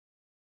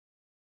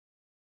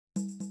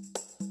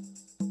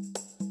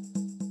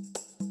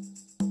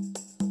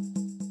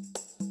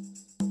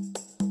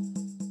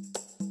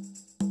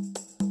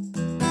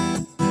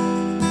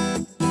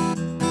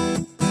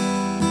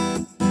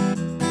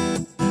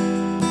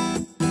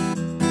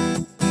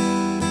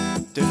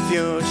The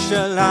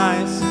future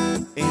lies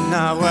in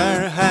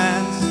our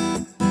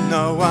hands.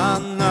 No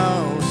one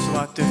knows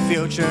what the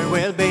future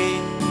will be.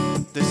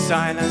 The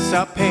silence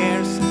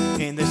appears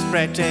in this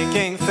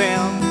breathtaking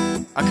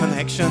film. A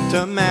connection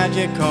to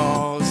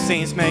magical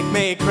scenes make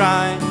me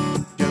cry.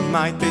 You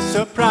might be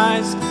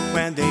surprised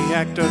when the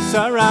actors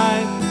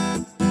arrive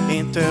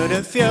into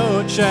the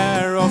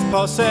future of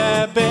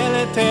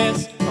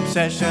possibilities.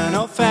 Obsession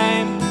of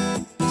fame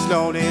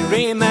slowly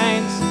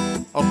remains,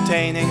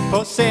 obtaining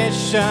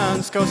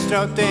positions,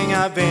 constructing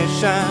a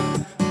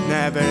vision.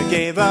 Never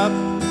give up,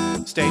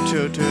 stay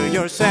true to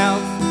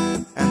yourself,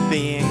 and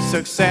being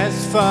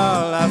successful,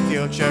 a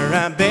future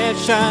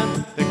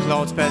ambition. The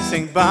clouds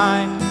passing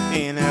by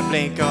in a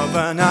blink of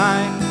an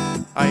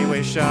eye. I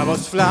wish I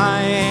was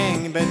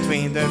flying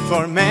between the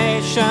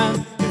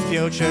formation. The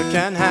future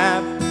can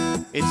have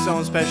its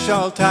own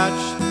special touch,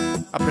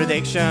 a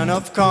prediction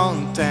of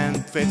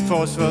content with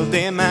forceful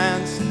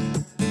demands,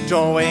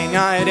 drawing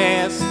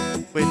ideas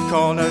with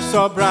colors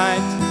so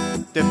bright.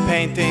 The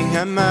painting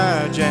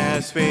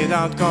emerges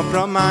without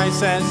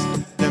compromises.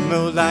 The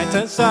mood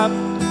lightens up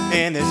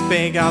in this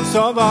big house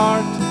of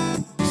art,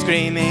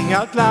 screaming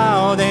out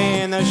loud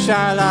in a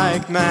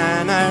childlike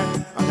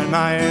manner.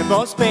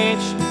 Undeniable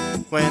speech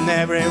when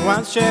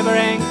everyone's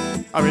shivering.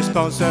 A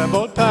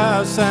responsible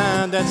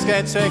person that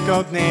gets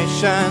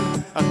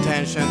recognition.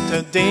 Attention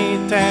to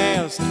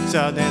details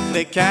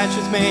suddenly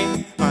catches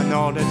me. A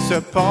knowledge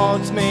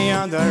supports me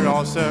under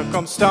all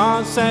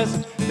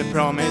circumstances. The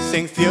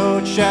promising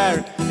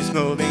future is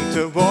moving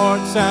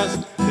towards us.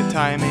 The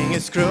timing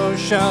is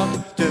crucial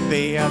to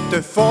be at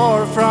the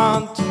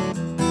forefront.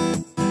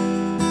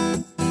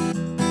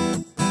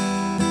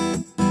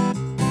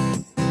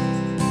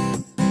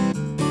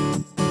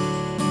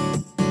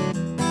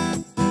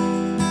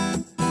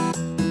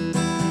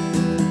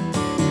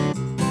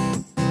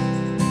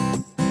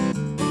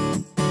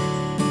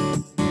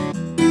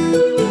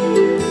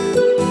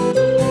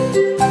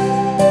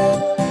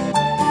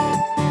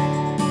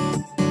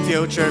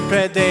 Future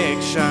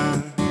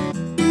prediction.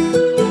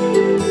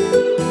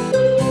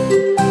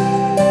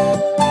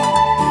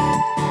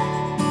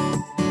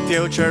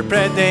 Future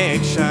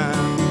prediction.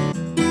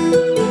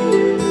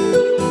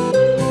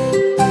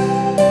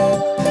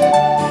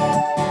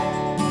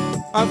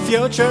 A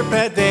future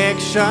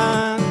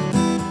prediction.